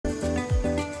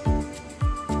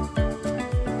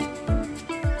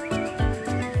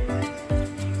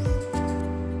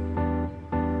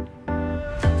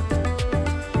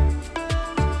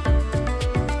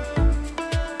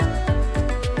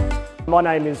My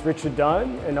name is Richard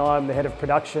Doan and I'm the Head of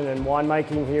Production and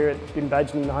Winemaking here at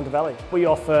Binbadgen in the Hunter Valley. We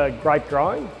offer grape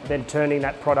growing, then turning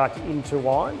that product into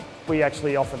wine. We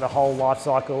actually offer the whole life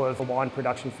cycle of a wine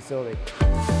production facility.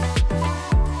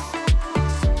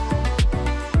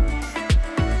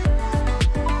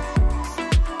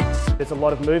 There's a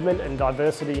lot of movement and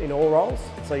diversity in all roles,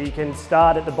 so you can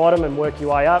start at the bottom and work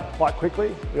your way up quite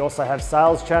quickly. We also have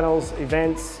sales channels,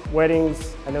 events,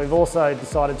 weddings, and then we've also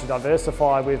decided to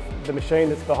diversify with the machine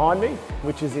that's behind me,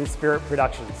 which is in spirit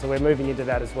production, so we're moving into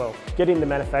that as well. Get in the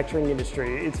manufacturing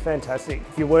industry, it's fantastic.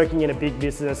 If you're working in a big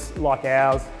business like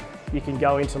ours, you can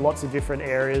go into lots of different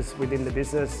areas within the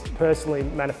business, personally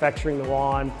manufacturing the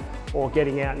wine, or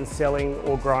getting out and selling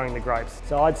or growing the grapes.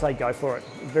 So I'd say go for it,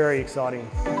 very exciting.